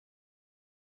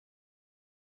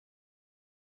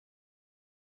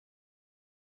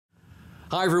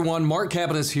Hi everyone, Mark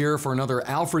Cabanis here for another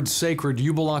Alfred Sacred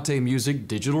Jubilate Music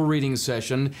digital reading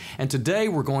session. And today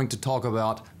we're going to talk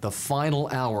about The Final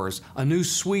Hours, a new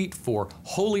suite for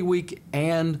Holy Week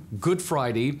and Good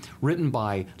Friday, written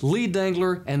by Lee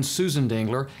Dangler and Susan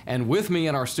Dangler. And with me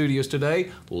in our studios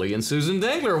today, Lee and Susan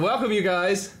Dangler. Welcome, you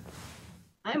guys.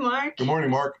 Hi, Mark. Good morning,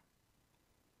 Mark.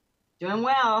 Doing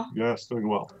well. Yes, doing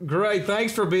well. Great.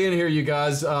 Thanks for being here, you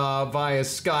guys, via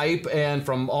Skype and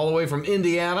from all the way from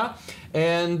Indiana.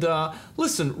 And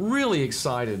listen, really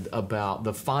excited about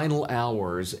The Final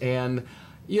Hours. And,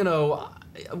 you know,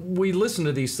 we listen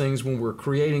to these things when we're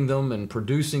creating them and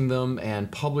producing them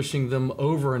and publishing them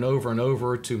over and over and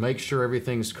over to make sure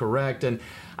everything's correct. And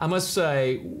I must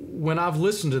say, when I've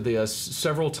listened to this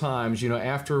several times, you know,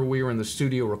 after we were in the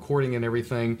studio recording and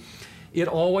everything, it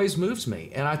always moves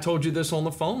me. And I told you this on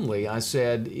the phone, Lee. I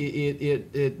said,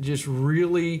 it just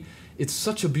really, it's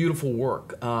such a beautiful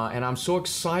work. And I'm so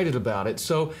excited about it.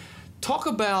 So talk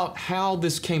about how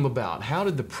this came about. How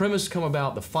did the premise come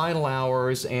about, The Final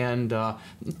Hours, and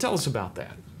tell us about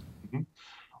that. Mm-hmm.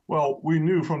 Well, we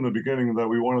knew from the beginning that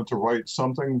we wanted to write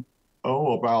something,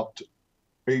 about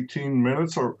 18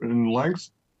 minutes or in length,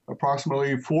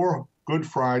 approximately for Good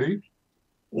Friday,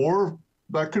 or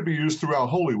that could be used throughout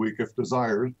Holy Week if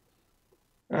desired.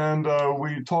 And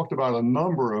we talked about a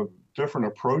number of different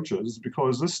approaches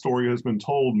because this story has been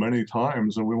told many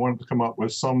times and we wanted to come up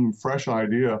with some fresh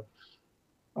idea.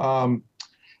 And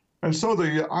so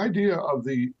the idea of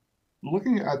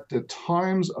looking at the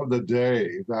times of the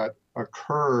day that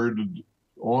occurred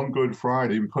on Good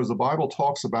Friday, because the Bible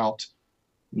talks about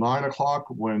 9 o'clock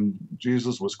when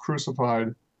Jesus was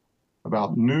crucified,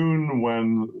 about noon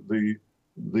when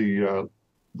the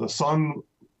sun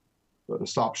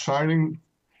stopped shining,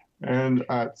 and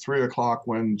at 3 o'clock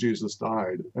when Jesus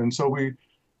died. And so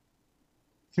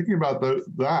thinking about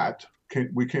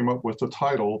we came up with the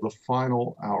title, The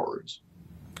Final Hours.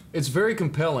 It's very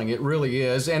compelling, it really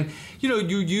is. And you know,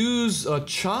 you use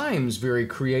chimes very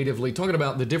creatively, talking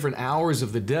about the different hours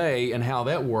of the day and how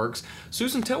that works.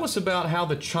 Susan, tell us about how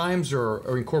the chimes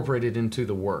are incorporated into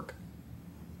the work.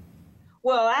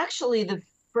 Well, actually, the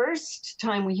first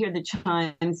time we hear the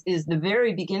chimes is the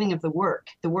very beginning of the work.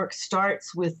 The work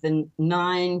starts with the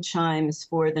 9 chimes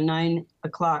for the 9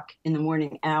 o'clock in the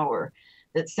morning hour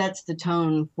that sets the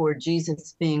tone for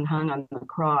Jesus being hung on the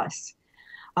cross.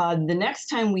 The next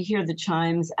time we hear the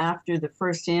chimes after the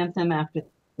first anthem, after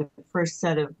the first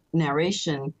set of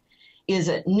narration, is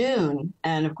at noon.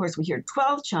 And of course, we hear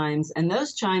 12 chimes, and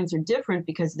those chimes are different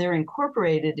because they're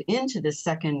incorporated into the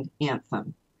second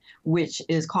anthem, which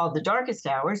is called The Darkest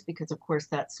Hours, because of course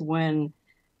that's when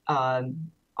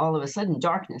all of a sudden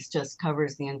darkness just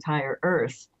covers the entire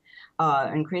earth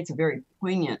and creates a very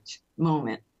poignant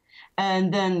moment.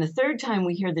 And then the third time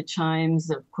we hear the chimes,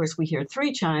 of course we hear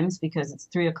 3 chimes because it's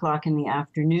 3 o'clock in the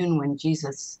afternoon when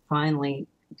Jesus finally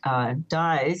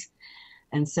dies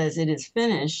and says it is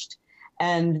finished.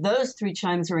 And those 3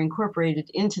 chimes are incorporated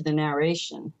into the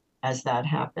narration as that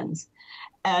happens.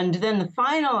 And then the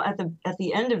final, at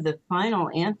the end of the final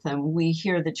anthem, we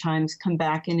hear the chimes come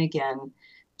back in again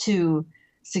to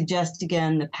suggest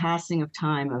again the passing of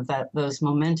time of those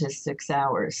momentous 6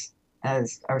 hours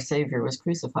as our Savior was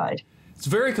crucified. It's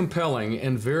very compelling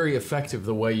and very effective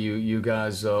the way you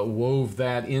guys wove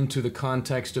that into the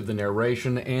context of the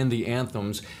narration and the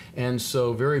anthems, and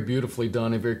so very beautifully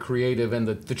done and very creative. And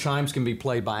the chimes can be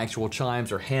played by actual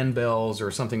chimes or handbells or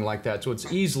something like that, so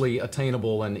it's easily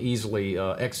attainable and easily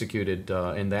executed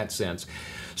in that sense.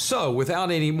 So without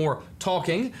any more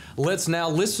talking, let's now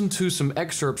listen to some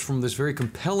excerpts from this very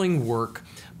compelling work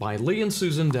by Lee and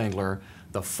Susan Dangler,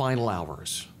 The Final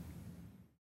Hours.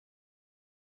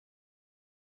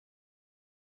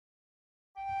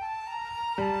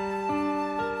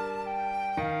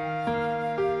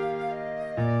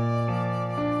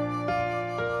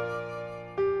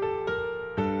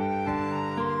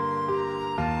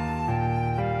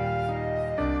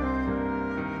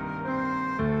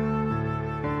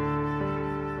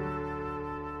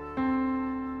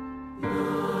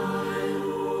 My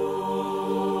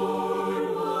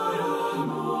Lord, what a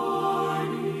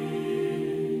morning.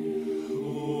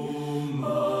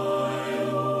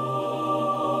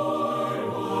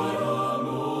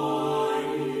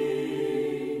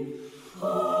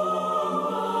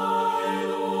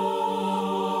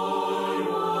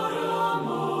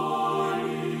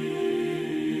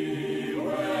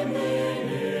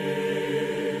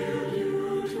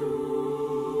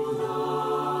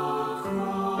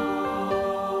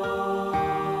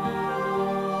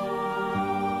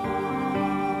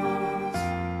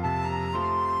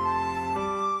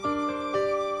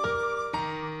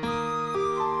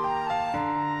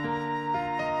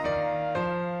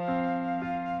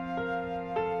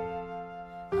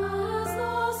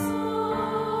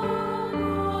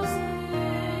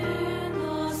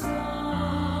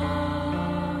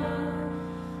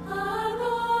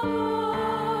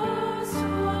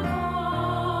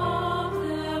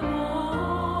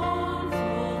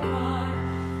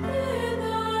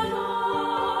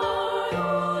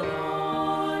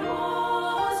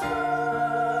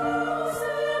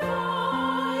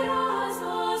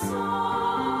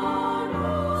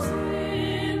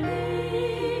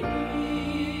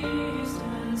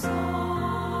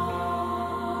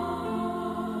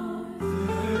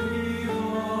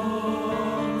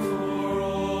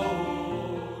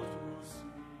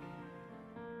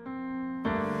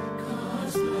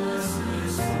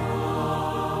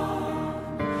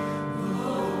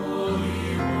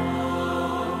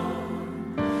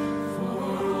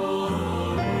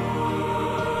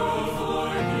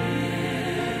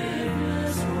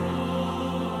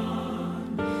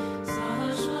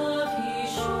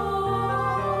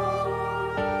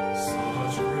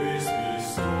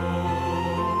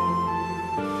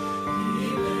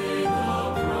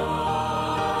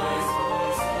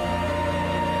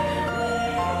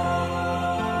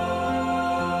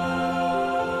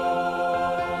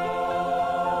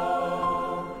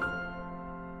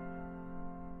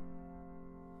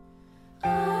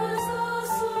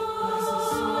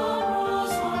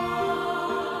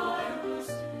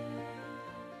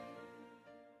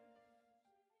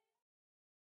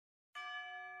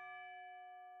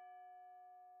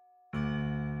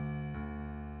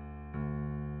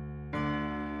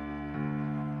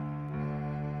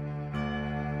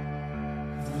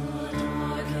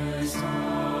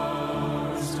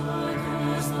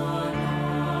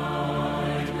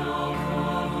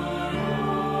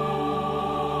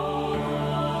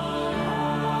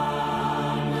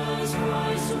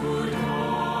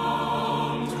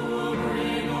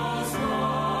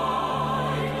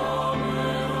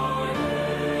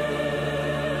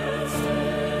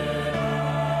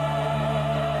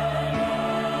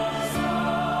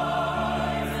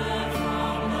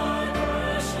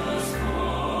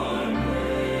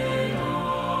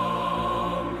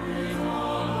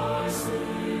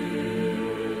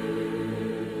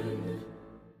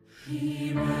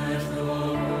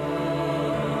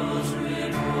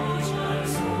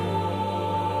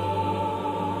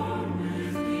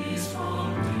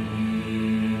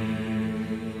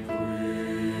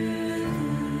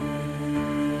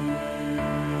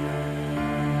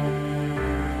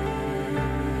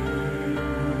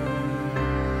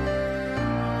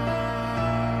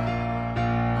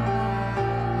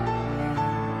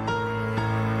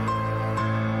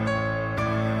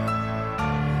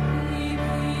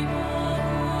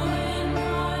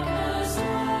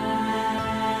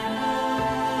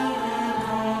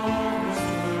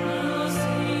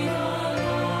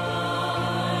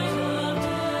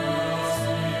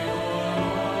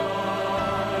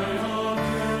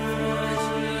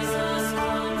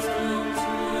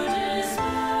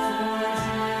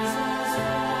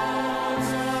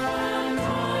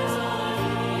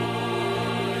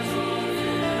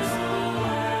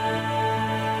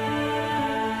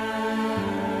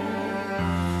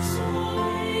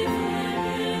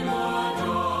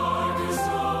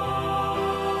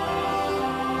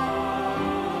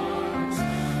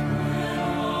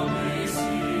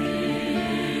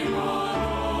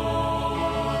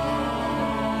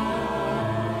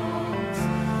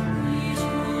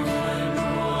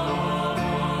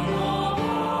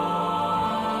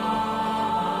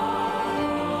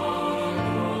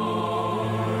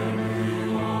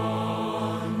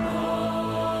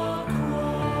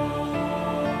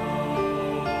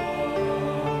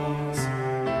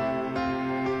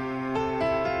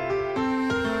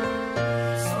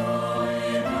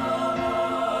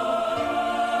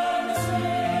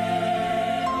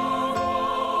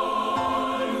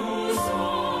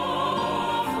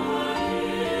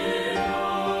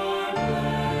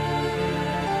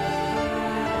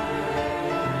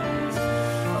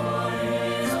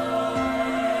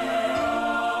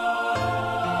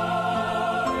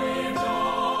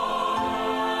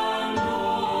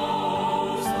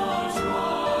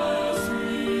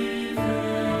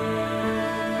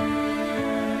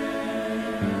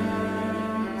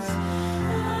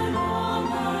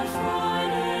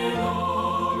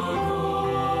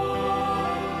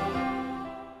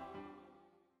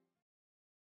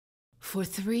 For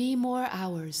 3 more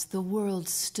hours the world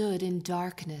stood in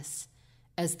darkness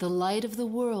as the light of the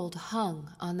world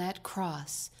hung on that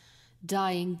cross,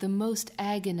 dying the most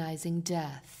agonizing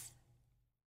death.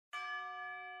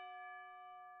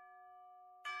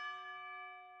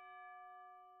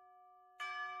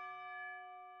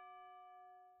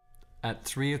 At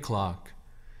 3 o'clock,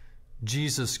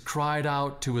 Jesus cried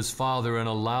out to his Father in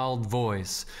a loud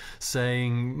voice,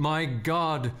 saying, "My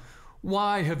God,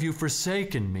 why have you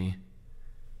forsaken me?"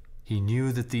 He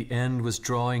knew that the end was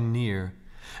drawing near,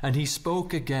 and he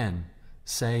spoke again,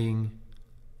 saying,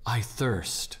 "I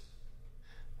thirst."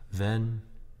 Then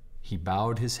he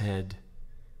bowed his head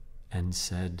and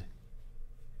said,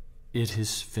 "It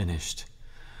is finished.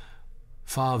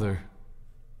 Father,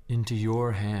 into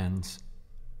your hands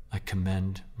I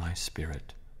commend my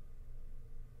spirit."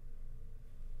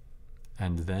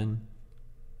 And then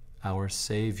our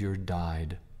Savior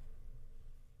died.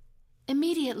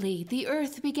 Immediately the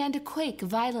earth began to quake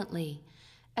violently,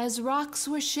 as rocks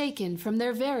were shaken from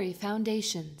their very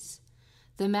foundations.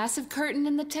 The massive curtain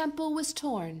in the temple was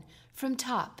torn from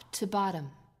top to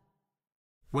bottom.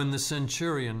 When the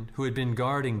centurion who had been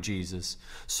guarding Jesus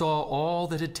saw all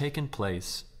that had taken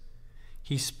place,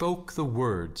 he spoke the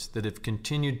words that have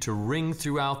continued to ring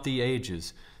throughout the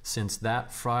ages since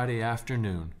that Friday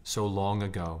afternoon so long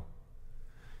ago.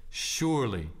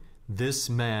 Surely this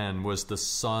man was the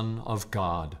Son of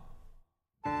God.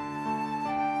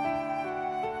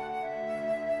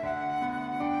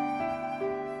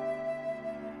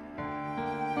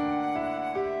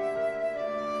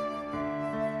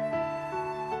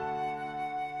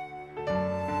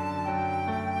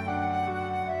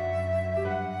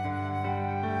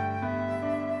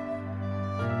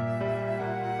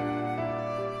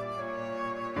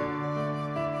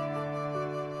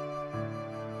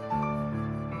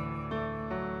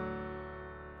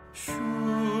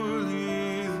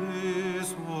 Surely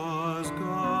this was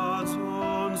God's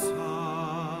own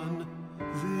Son,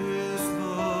 this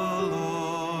the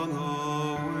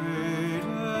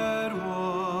long-awaited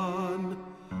one.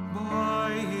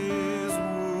 By his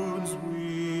wounds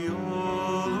we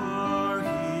all are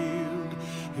healed,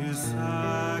 his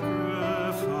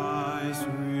sacrifice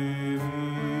revealed.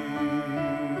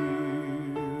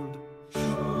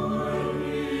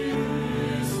 Surely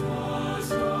this was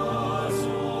God's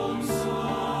own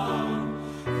Son,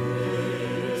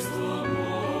 this the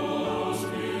most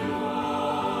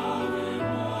beloved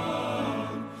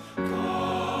one.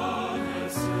 God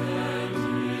had sent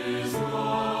his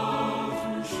love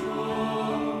to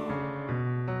show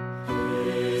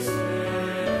his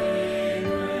saving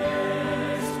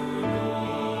grace to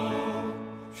know.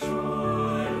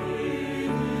 Surely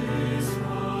this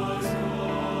was God's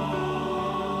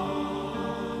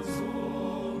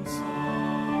own Son.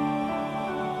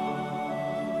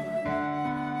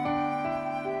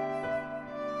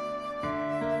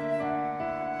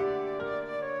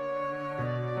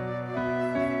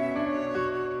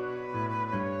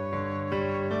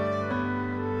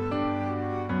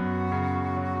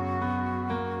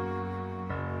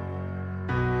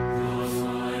 The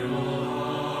final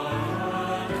hour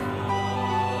had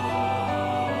come.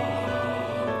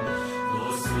 The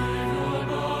Savior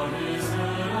bowed his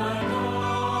head and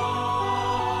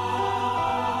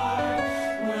died.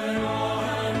 When all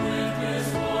had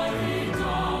witnessed what he'd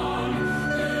done,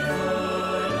 they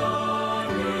could not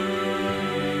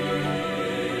deny.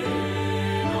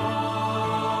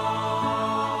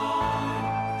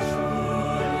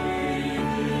 Surely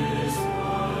this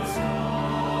was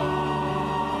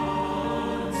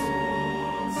God's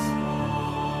own Son.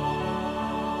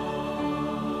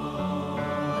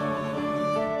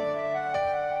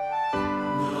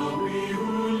 Now we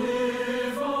who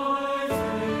live by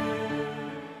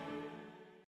faith.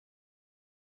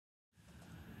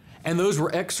 And those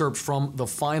were excerpts from The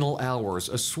Final Hours,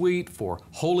 a suite for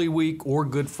Holy Week or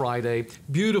Good Friday.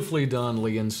 Beautifully done,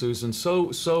 Lee and Susan.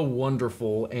 So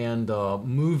wonderful and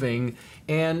moving.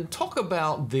 And talk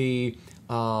about the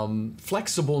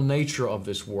flexible nature of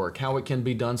this work, how it can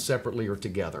be done separately or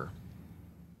together.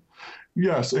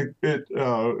 Yes, it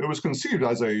was conceived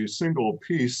as a single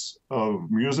piece of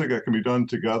music that can be done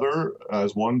together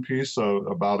as one piece,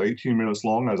 about 18 minutes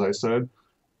long, as I said.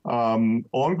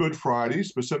 On Good Friday,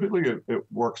 specifically, it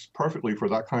works perfectly for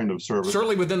that kind of service.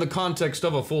 Certainly within the context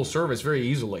of a full service, very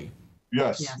easily.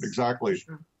 Yes, Yes, exactly.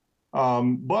 sure.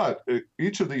 But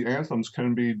each of the anthems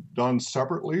can be done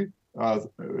separately.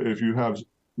 If you have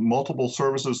multiple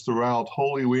services throughout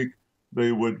Holy Week,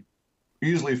 they would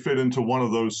easily fit into one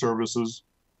of those services.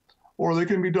 Or they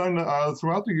can be done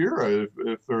throughout the year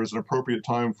if there's an appropriate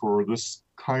time for this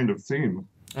kind of theme.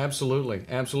 Absolutely,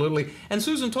 absolutely. And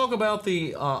Susan, talk about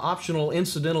the optional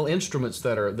incidental instruments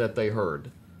that they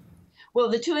heard. Well,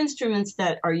 the two instruments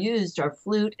that are used are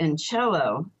flute and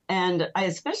cello, and I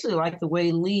especially like the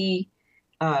way Lee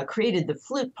created the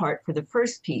flute part for the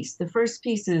first piece. The first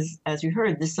piece is, as you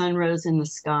heard, "The Sun Rose in the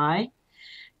Sky,"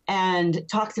 and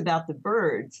talks about the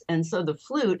birds, and so the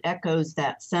flute echoes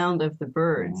that sound of the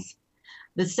birds.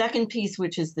 The second piece,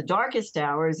 which is "The Darkest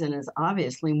Hours" and is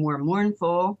obviously more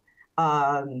mournful,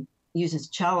 uses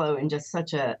cello in just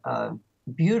such a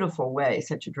beautiful way,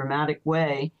 such a dramatic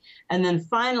way. And then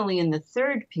finally, in the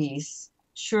third piece,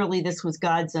 "Surely This Was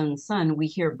God's Own Son," we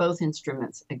hear both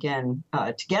instruments again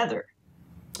together.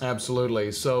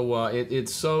 Absolutely. So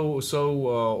it's so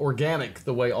organic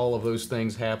the way all of those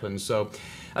things happen. So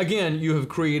again, you have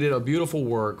created a beautiful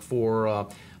work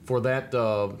for that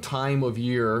time of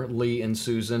year, Lee and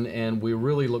Susan, and we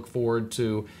really look forward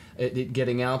to it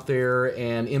getting out there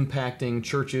and impacting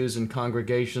churches and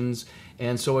congregations.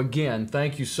 And so again,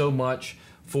 thank you so much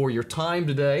for your time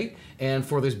today and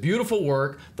for this beautiful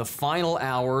work, The Final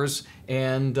Hours,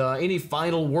 and any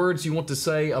final words you want to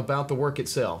say about the work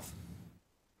itself.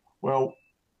 Well,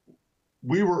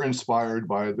 we were inspired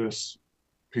by this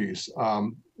piece.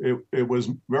 It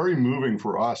was very moving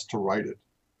for us to write it.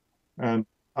 And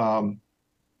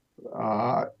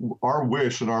our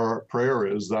wish and our prayer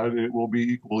is that it will be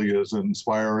equally as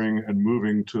inspiring and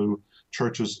moving to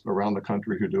churches around the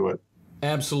country who do it.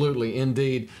 Absolutely,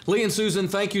 indeed. Lee and Susan,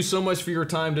 thank you so much for your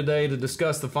time today to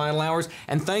discuss The Final Hours,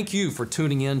 and thank you for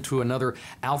tuning in to another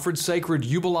Alfred Sacred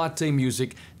Jubilate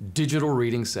Music digital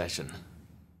reading session.